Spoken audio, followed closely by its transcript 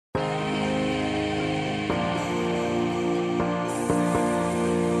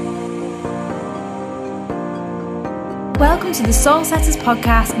Welcome to the Soul Setters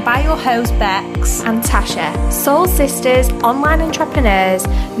podcast by your host Bex and Tasha, soul sisters, online entrepreneurs,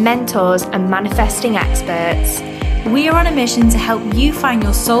 mentors and manifesting experts. We are on a mission to help you find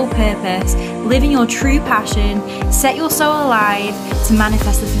your soul purpose, live in your true passion, set your soul alive to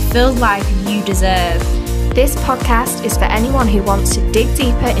manifest the fulfilled life you deserve. This podcast is for anyone who wants to dig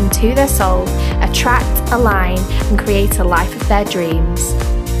deeper into their soul, attract, align and create a life of their dreams.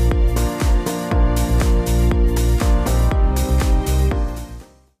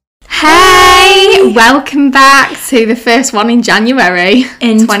 Hey, welcome back to the first one in January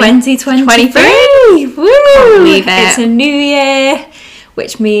in 2023. Woo! Can't believe it. It's a new year,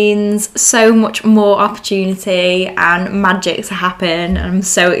 which means so much more opportunity and magic to happen. I'm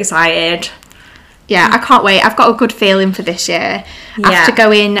so excited. Yeah, I can't wait. I've got a good feeling for this year. Yeah. After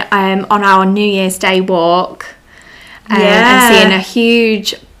going on our New Year's Day walk and seeing a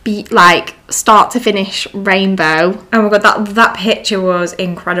huge start to finish rainbow. Oh my god, that picture was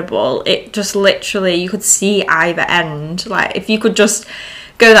incredible. It just literally, you could see either end. Like, if you could just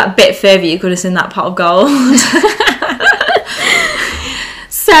go that bit further, you could have seen that pot of gold.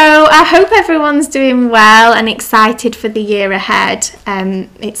 So I hope everyone's doing well and excited for the year ahead.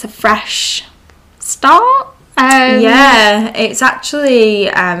 It's a fresh start. Yeah, it's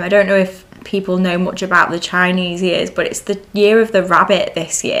actually, I don't know if people know much about the Chinese years, but it's the year of the rabbit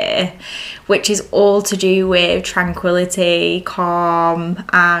this year, which is all to do with tranquility, calm,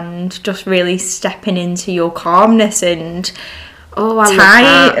 and just really stepping into your calmness and love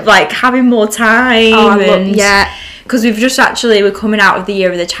that. Like having more time. Yeah, because we're coming out of the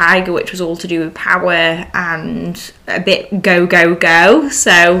year of the tiger, which was all to do with power and a bit go.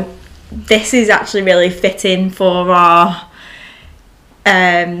 So this is actually really fitting for our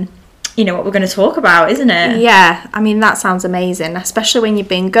what we're going to talk about, isn't it? Yeah, I mean, that sounds amazing, especially when you've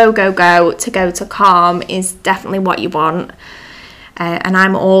been go, to go to calm is definitely what you want. And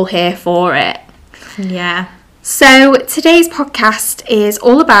I'm all here for it. Yeah. So today's podcast is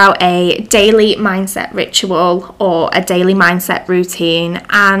all about a daily mindset ritual or a daily mindset routine,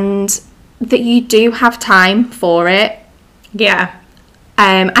 and that you do have time for it. Yeah.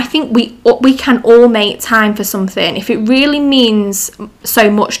 I think we can all make time for something. If it really means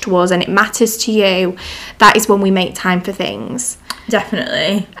so much to us and it matters to you, that is when we make time for things.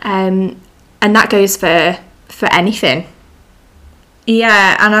 Definitely. And that goes for anything.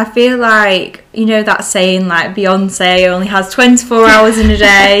 Yeah, and I feel like, that saying, like, Beyonce only has 24 hours in a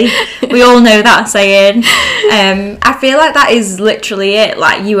day. We all know that saying. I feel like that is literally it.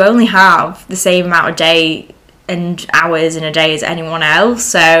 Like, you only have the same amount of day and hours in a day as anyone else,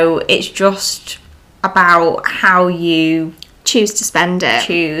 so it's just about how you choose to spend it.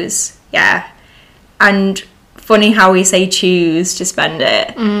 Yeah. And funny how we say choose to spend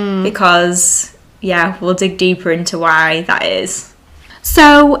it, because we'll dig deeper into why that is.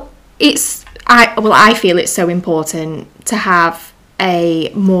 So I feel it's so important to have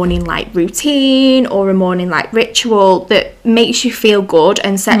a morning routine or a morning ritual that makes you feel good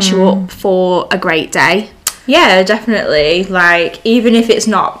and sets you up for a great day. Yeah, definitely. Like, even if it's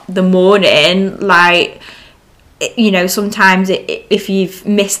not the morning, sometimes if you've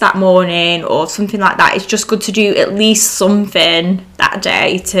missed that morning or something like that, it's just good to do at least something that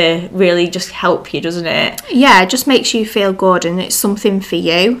day to really just help you, doesn't it? Yeah, it just makes you feel good and it's something for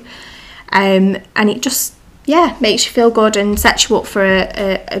you. And it just, makes you feel good and sets you up for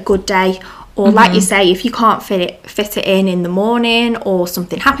a good day. Or like you say, if you can't fit it in the morning, or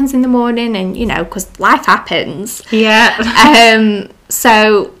something happens in the morning, and because life happens. Yeah.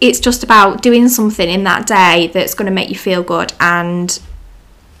 So it's just about doing something in that day that's going to make you feel good. And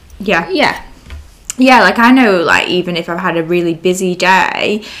yeah, like, I know, like, even if I've had a really busy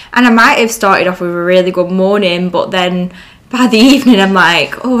day and I might have started off with a really good morning, but then by the evening I'm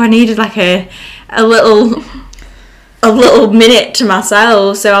like, I needed like a little minute to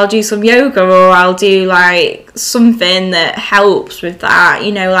myself, so I'll do some yoga or I'll do like something that helps with that,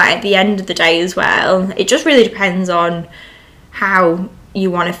 like at the end of the day as well. It just really depends on how you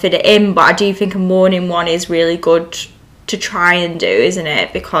want to fit it in, but I do think a morning one is really good to try and do, isn't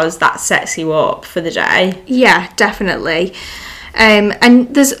it? Because that sets you up for the day. Yeah, definitely.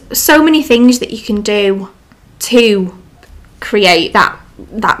 And there's so many things that you can do to create that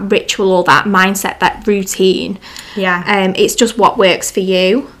ritual or that mindset, that routine. Yeah. It's just what works for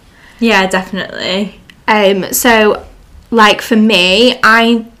you. Yeah, definitely. So like for me,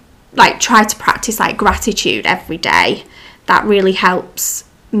 I try to practice gratitude every day. That really helps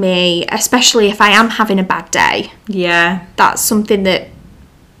me, especially if I am having a bad day. Yeah. That's something that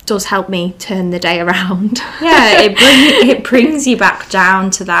does help me turn the day around. Yeah, it brings you back down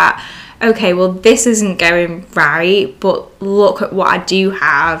to that okay, well, this isn't going right, but look at what I do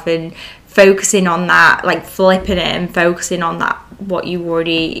have, and focusing on that, like flipping it and focusing on that, what you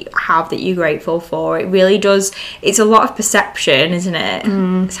already have that you're grateful for. It really does, it's a lot of perception, isn't it?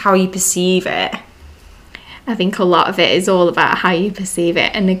 It's how you perceive it. I think a lot of it is all about how you perceive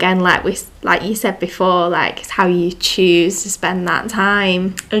it, and again, like you said before, like it's how you choose to spend that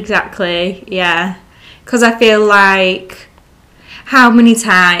time. Exactly, yeah. Because I feel like, how many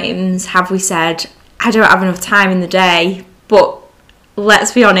times have we said, I don't have enough time in the day? But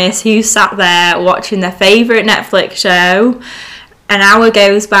let's be honest, who sat there watching their favourite Netflix show? An hour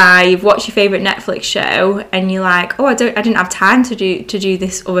goes by, you've watched your favourite Netflix show, and you're like, oh, I didn't have time to do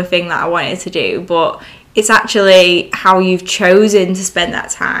this other thing that I wanted to do. But it's actually how you've chosen to spend that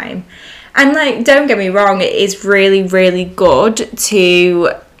time. And like, don't get me wrong, it is really, really good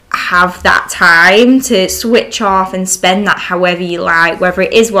to have that time to switch off and spend that however you like, whether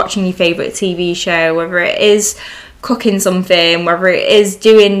it is watching your favourite TV show, whether it is cooking something, whether it is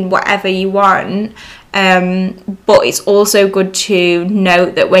doing whatever you want. But it's also good to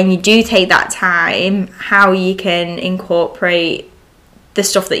note that when you do take that time, how you can incorporate the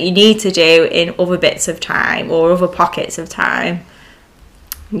stuff that you need to do in other bits of time or other pockets of time.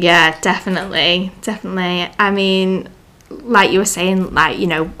 Yeah, definitely. I mean, like you were saying, like, you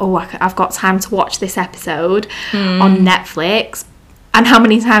know, oh, I've got time to watch this episode on Netflix. And how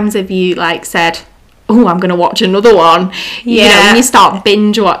many times have you, like, said, oh, I'm going to watch another one? You know, when you start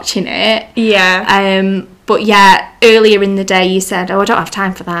binge watching it. Yeah. But yeah, earlier in the day you said, oh, I don't have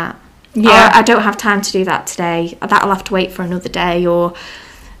time for that. Yeah. I don't have time to do that today. That'll have to wait for another day. Or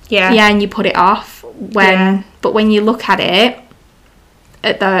yeah, and you put it off. But when you look at it,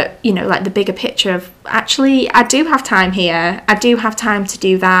 at the, you know, like the bigger picture of, actually, I do have time here. I do have time to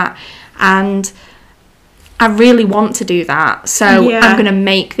do that. And I really want to do that. So I'm going to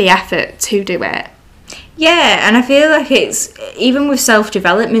make the effort to do it. Yeah, and I feel like it's, even with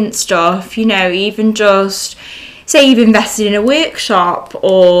self-development stuff, you know, even just, say you've invested in a workshop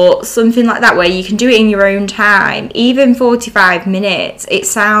or something like that where you can do it in your own time, even 45 minutes, it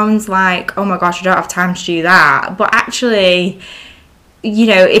sounds like, oh my gosh, I don't have time to do that. But actually, you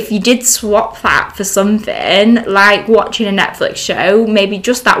know, if you did swap that for something like watching a Netflix show, maybe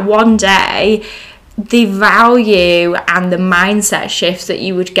just that one day, the value and the mindset shift that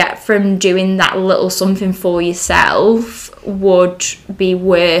you would get from doing that little something for yourself would be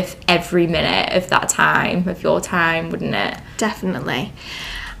worth every minute of that time, of your time, wouldn't it? Definitely.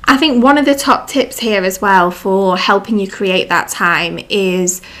 I think one of the top tips here as well for helping you create that time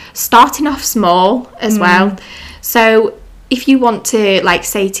is starting off small as well. So if you want to, like,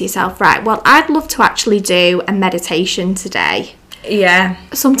 say to yourself, right, well, I'd love to actually do a meditation today. Yeah.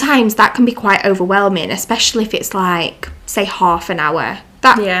 Sometimes that can be quite overwhelming, especially if it's like, say, half an hour.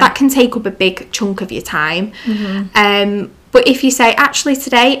 That can take up a big chunk of your time. But if you say, actually,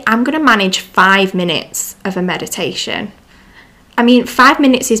 today I'm going to manage 5 minutes of a meditation. I mean, 5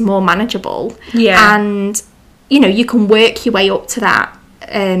 minutes is more manageable. Yeah. And, you know, you can work your way up to that,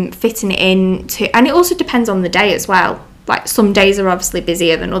 fitting it in to, and it also depends on the day as well. Like, some days are obviously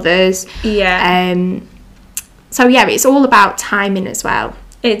busier than others. Yeah. So, yeah, it's all about timing as well.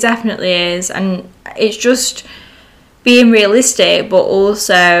 It definitely is. And it's just being realistic, but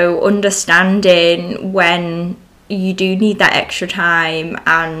also understanding when you do need that extra time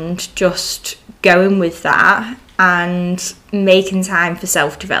and just going with that and making time for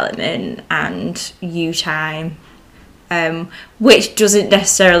self-development and you time. Which doesn't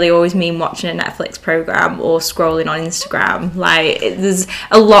necessarily always mean watching a Netflix program or scrolling on Instagram. Like, there's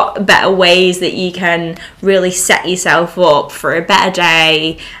a lot better ways that you can really set yourself up for a better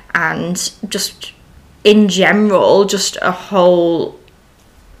day, and just in general, just a whole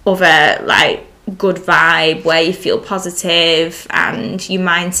other, like, good vibe where you feel positive and your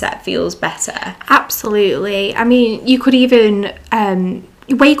mindset feels better. Absolutely. I mean, you could even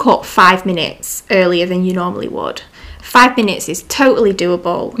wake up 5 minutes earlier than you normally would. 5 minutes is totally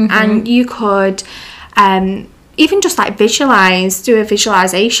doable. And you could even just, like, do a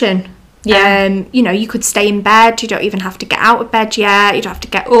visualization. Yeah. You know, you could stay in bed. You don't even have to get out of bed yet. You don't have to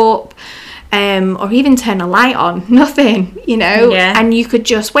get up. Or even turn a light on. Nothing, you know. Yeah. And you could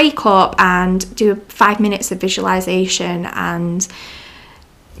just wake up and do 5 minutes of visualization and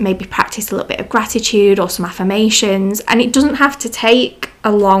maybe practice a little bit of gratitude or some affirmations. And it doesn't have to take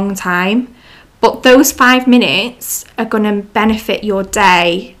a long time. But those 5 minutes are going to benefit your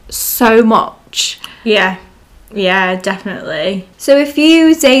day so much. Yeah, definitely. So a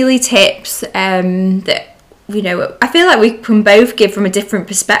few daily tips that, you know, I feel like we can both give from a different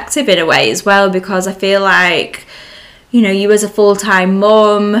perspective in a way as well, because I feel like you know, you as a full-time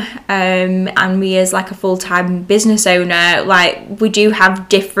mum, and me as like a full-time business owner, like we do have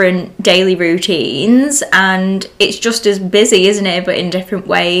different daily routines, and it's just as busy, isn't it, but in different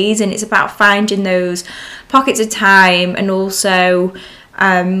ways. And it's about finding those pockets of time, and also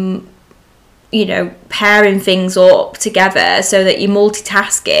you know, pairing things up together so that you're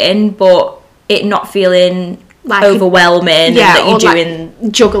multitasking but it not feeling like overwhelming, yeah, and that you're doing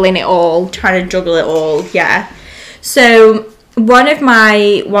like juggling it all, trying to juggle it all. Yeah. So one of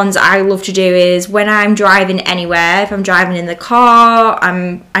my ones I love to do is when I'm driving anywhere, if I'm driving in the car,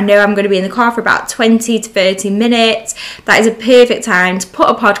 I know I'm going to be in the car for about 20 to 30 minutes. That is a perfect time to put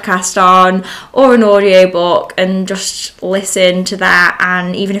a podcast on or an audiobook and just listen to that.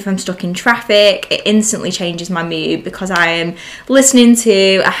 And even if I'm stuck in traffic, it instantly changes my mood because I am listening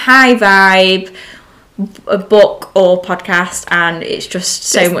to a high vibe, a book or podcast, and it's just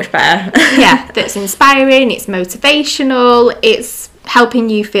so much better. Yeah, that's inspiring, it's motivational, it's helping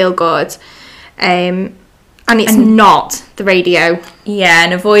you feel good, and it's not the radio. Yeah,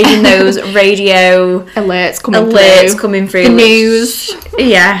 and avoiding those radio alerts coming through, the news.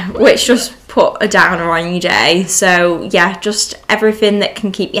 Which just put a downer on your day. So yeah, just everything that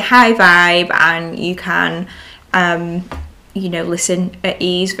can keep you high vibe and you can you know, listen at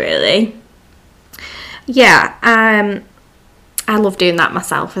ease, really. Yeah, I love doing that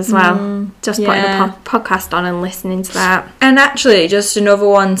myself as well. Just putting a podcast on and listening to that. And actually, just another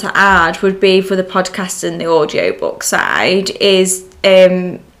one to add would be for the podcast and the audiobook side is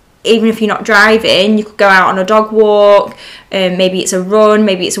even if you're not driving, you could go out on a dog walk, maybe it's a run,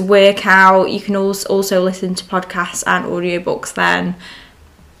 maybe it's a workout. You can also listen to podcasts and audiobooks then.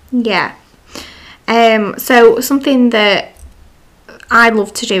 Yeah. So something that I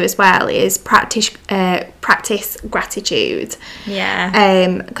love to do as well is practice gratitude.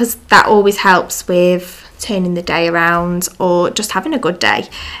 Yeah. Because that always helps with turning the day around or just having a good day.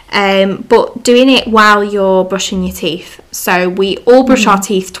 But doing it while you're brushing your teeth. So we all brush our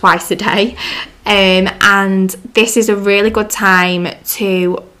teeth twice a day. And this is a really good time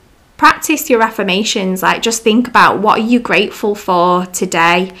to practice your affirmations. Like, just think about, what are you grateful for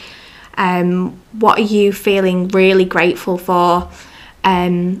today? What are you feeling really grateful for?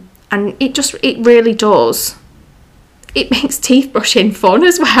 And it really does. It makes teeth brushing fun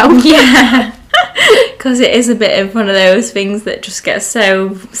as well. Yeah, because it is a bit of one of those things that just gets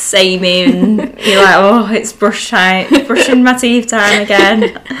so samey, and you're like, oh, it's brushing my teeth time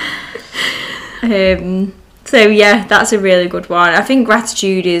again. So yeah, that's a really good one. I think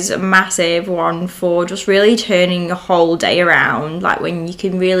gratitude is a massive one for just really turning your whole day around. Like when you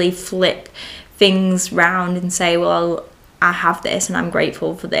can really flip things round and say, well, I have this and I'm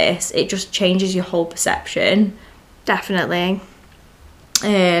grateful for this. It just changes your whole perception. Definitely.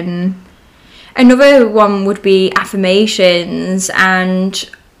 Another one would be affirmations, and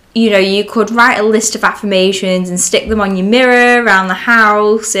you know, you could write a list of affirmations and stick them on your mirror around the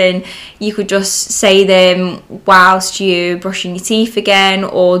house, and you could just say them whilst you're brushing your teeth again,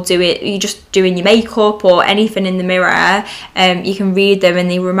 or you're just doing your makeup or anything in the mirror. You can read them and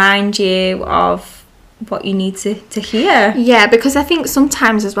they remind you of what you need to hear. Yeah, because I think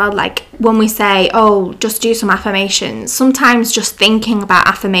sometimes as well, like when we say, oh, just do some affirmations, sometimes just thinking about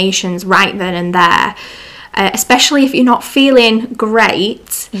affirmations right then and there, especially if you're not feeling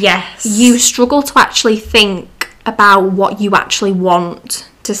great, yes, you struggle to actually think about what you actually want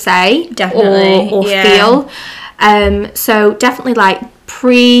to say. Definitely. or feel. So definitely, like,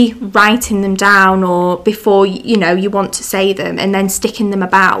 pre-writing them down or before you want to say them, and then sticking them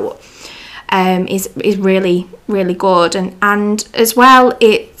about is really, really good. And as well,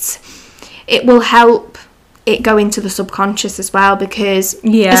 it will help it go into the subconscious as well, because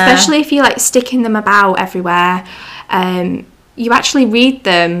especially if you like sticking them about everywhere, you actually read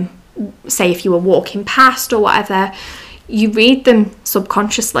them, say if you were walking past or whatever, you read them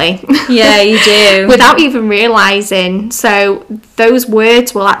subconsciously. Yeah, you do. Without even realising. So those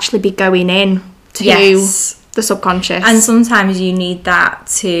words will actually be going in to the subconscious. And sometimes you need that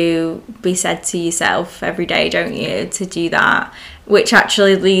to be said to yourself every day, don't you, to do that? Which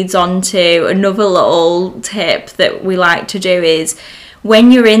actually leads on to another little tip that we like to do is,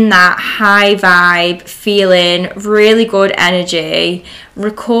 when you're in that high vibe, feeling really good energy,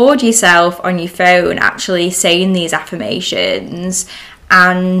 record yourself on your phone actually saying these affirmations,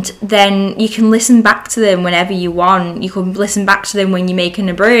 and then you can listen back to them whenever you want. You can listen back to them when you're making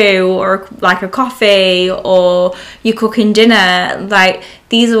a brew or like a coffee or you're cooking dinner. Like,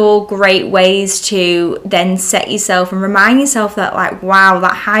 these are all great ways to then set yourself and remind yourself that, like, wow,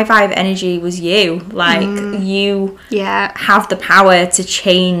 that high vibe energy was you. Like, you have the power to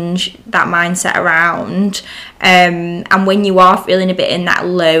change that mindset around. And when you are feeling a bit in that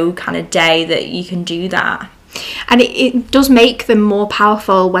low kind of day, that you can do that. And it does make them more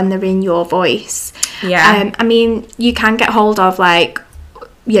powerful when they're in your voice. Yeah. I mean, you can get hold of, like,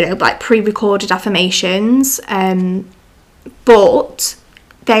 you know, like pre-recorded affirmations, but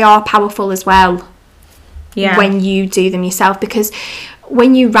they are powerful as well when you do them yourself, because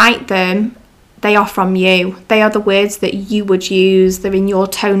when you write them, they are from you. They are the words that you would use. They're in your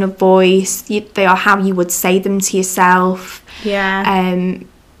tone of voice. They are how you would say them to yourself. Yeah.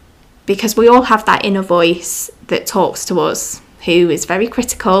 Because we all have that inner voice that talks to us, who is very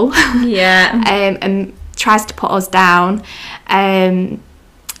critical. Yeah. And tries to put us down,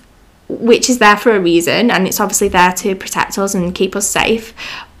 which is there for a reason, and it's obviously there to protect us and keep us safe.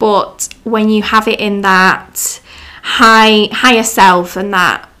 But when you have it in that higher self and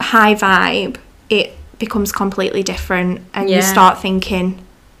that high vibe, it becomes completely different, and you start thinking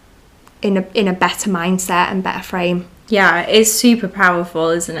in a better mindset and better frame. Yeah, it's super powerful,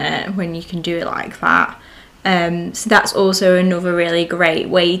 isn't it, when you can do it like that. So that's also another really great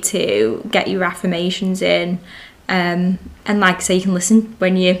way to get your affirmations in. And like I say, you can listen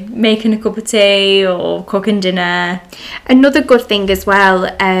when you're making a cup of tea or cooking dinner. Another good thing as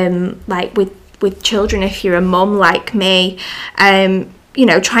well, like with children, if you're a mum like me, you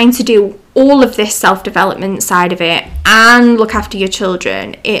know, trying to do all of this self-development side of it and look after your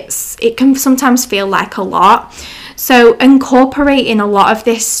children, it can sometimes feel like a lot. So incorporating a lot of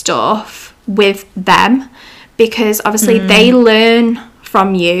this stuff with them, because obviously they learn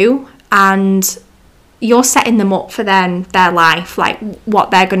from you and you're setting them up for their life, like how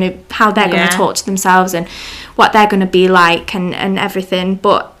they're gonna talk to themselves and what they're gonna be like and everything.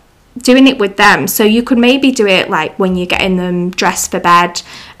 But doing it with them, so you could maybe do it like when you're getting them dressed for bed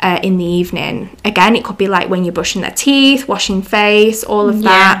in the evening. Again, it could be like when you're brushing their teeth, washing face, all of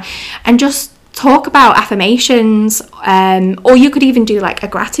that, and just talk about affirmations, or you could even do like a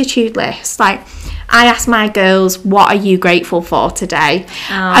gratitude list. Like, I ask my girls, what are you grateful for today?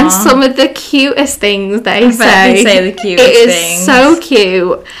 Aww. And some of the cutest things they say the cutest it is things. So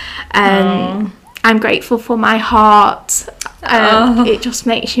cute. I'm grateful for my heart. It just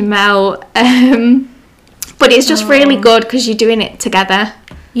makes you melt. But it's just really good because you're doing it together.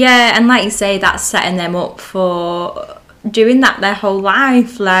 Yeah, and like you say, that's setting them up for doing that their whole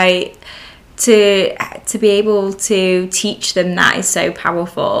life. Like, to be able to teach them that is so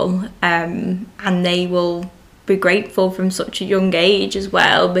powerful, and they will be grateful from such a young age as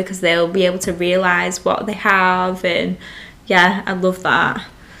well, because they'll be able to realise what they have. And yeah, I love that.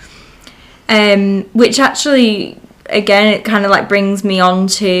 Which actually, again, it kind of like brings me on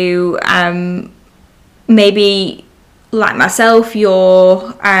to maybe like myself,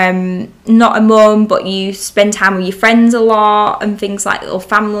 you're not a mum, but you spend time with your friends a lot and things like, or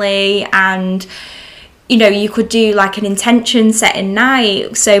family, and you know, you could do like an intention setting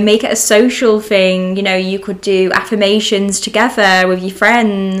night, so make it a social thing. You know, you could do affirmations together with your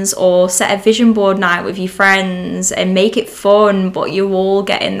friends, or set a vision board night with your friends and make it fun, but you're all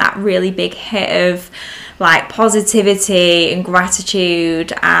getting that really big hit of like positivity and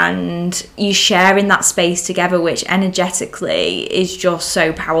gratitude, and you sharing that space together, which energetically is just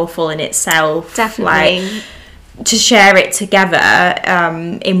so powerful in itself. Definitely. Like, to share it together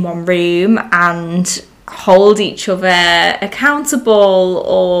in one room and hold each other accountable,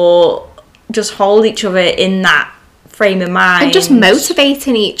 or just hold each other in that frame of mind, and just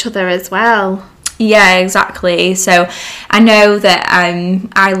motivating each other as well. Yeah, exactly. So I know that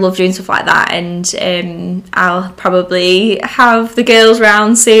I love doing stuff like that, and I'll probably have the girls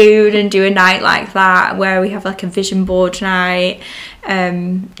round soon and do a night like that where we have like a vision board night.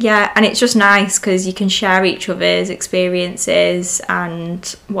 Yeah, and it's just nice because you can share each other's experiences and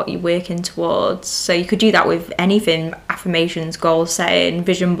what you're working towards. So you could do that with anything: affirmations, goal setting,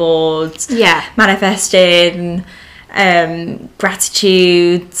 vision boards, manifesting,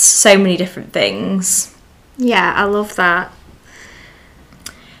 gratitude, so many different things. Yeah, I love that.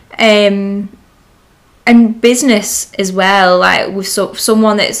 And business as well, like with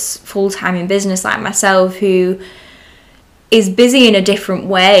someone that's full-time in business like myself, who is busy in a different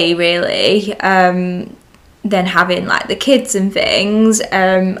way really, than having like the kids and things.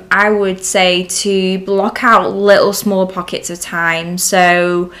 I would say to block out little small pockets of time.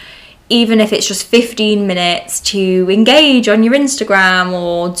 So even if it's just 15 minutes to engage on your Instagram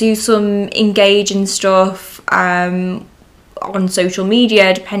or do some engaging stuff on social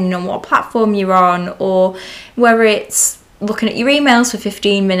media, depending on what platform you're on, or whether it's looking at your emails for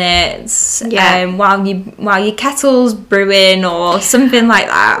 15 minutes while your kettle's brewing or something like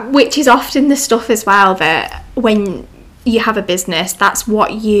that. Which is often the stuff as well that when you have a business, that's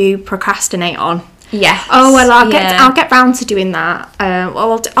what you procrastinate on. Yes. Oh, well, I'll get round to doing that.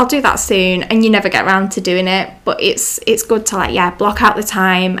 I'll do that soon, and you never get round to doing it. But it's good to block out the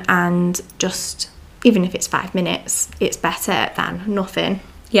time, and just, even if it's 5 minutes, it's better than nothing.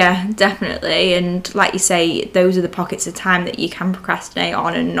 Yeah, definitely. And like you say, those are the pockets of time that you can procrastinate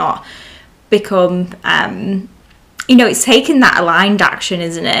on and not become, it's taking that aligned action,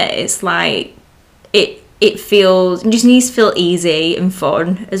 isn't it? It's like it just needs to feel easy and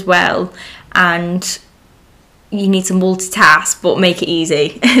fun as well. And you need to multitask, but make it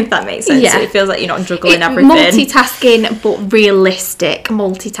easy, if that makes sense. Yeah. So it feels like you're not juggling everything. Multitasking, but realistic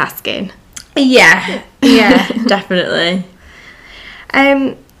multitasking. Yeah, definitely.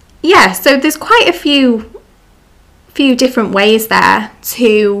 So there's quite a few different ways there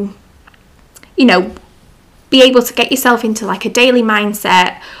to, be able to get yourself into like a daily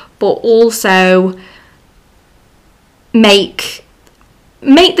mindset, but also make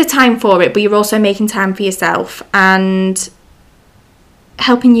the time for it, but you're also making time for yourself and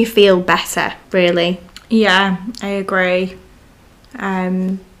helping you feel better, really. Yeah, I agree.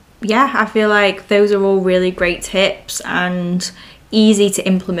 I feel like those are all really great tips and easy to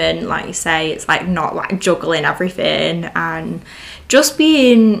implement. Like you say, it's like not like juggling everything, and just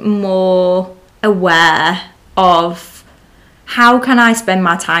being more aware of how can I spend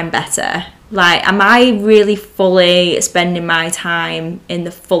my time better. Like, am I really fully spending my time in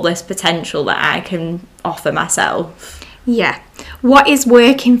the fullest potential that I can offer myself? Yeah. What is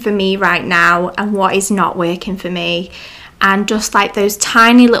working for me right now and what is not working for me? And just like those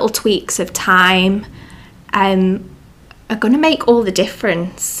tiny little tweaks of time are going to make all the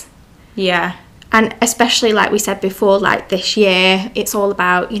difference. Yeah. And especially like we said before, like this year, it's all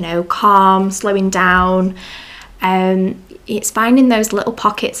about, calm, slowing down. It's finding those little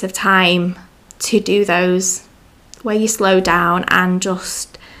pockets of time to do those where you slow down and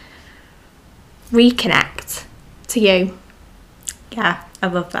just reconnect to you. Yeah, I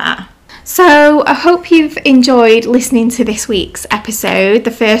love that. So I hope you've enjoyed listening to this week's episode,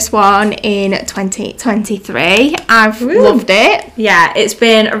 the first one in 2023. I've loved it. Yeah, it's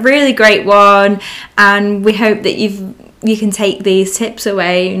been a really great one, and we hope that you can take these tips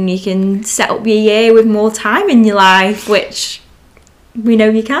away and you can set up your year with more time in your life, which we know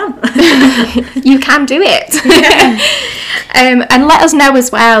you can. You can do it. Yeah. And let us know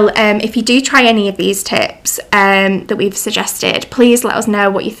as well, if you do try any of these tips that we've suggested, please let us know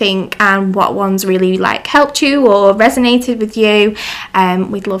what you think and what ones really helped you or resonated with you.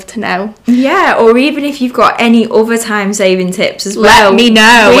 We'd love to know. Yeah, or even if you've got any other time saving tips as well. Let me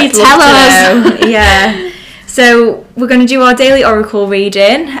know. Tell us. Yeah. So we're going to do our daily oracle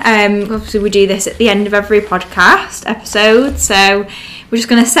reading. Obviously we do this at the end of every podcast episode. So we're just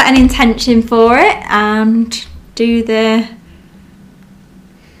going to set an intention for it and do the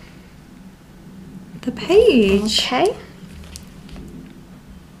page. Okay.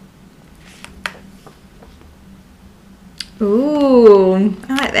 Ooh,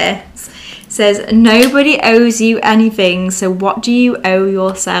 I like this. It says, nobody owes you anything, so what do you owe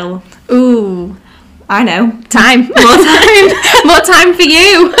yourself? Ooh. I know. Time. More time. More time for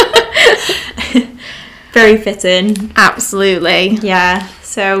you. Very fitting. Absolutely. Yeah.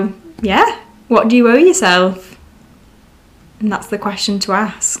 So, yeah. What do you owe yourself? And that's the question to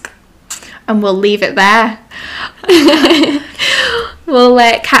ask. And we'll leave it there. We'll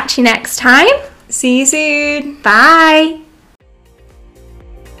catch you next time. See you soon. Bye.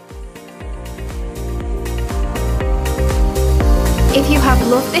 If you have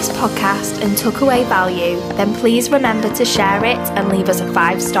loved this podcast and took away value, then please remember to share it and leave us a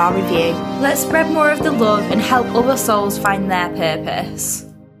 5-star review. Let's spread more of the love and help other souls find their purpose.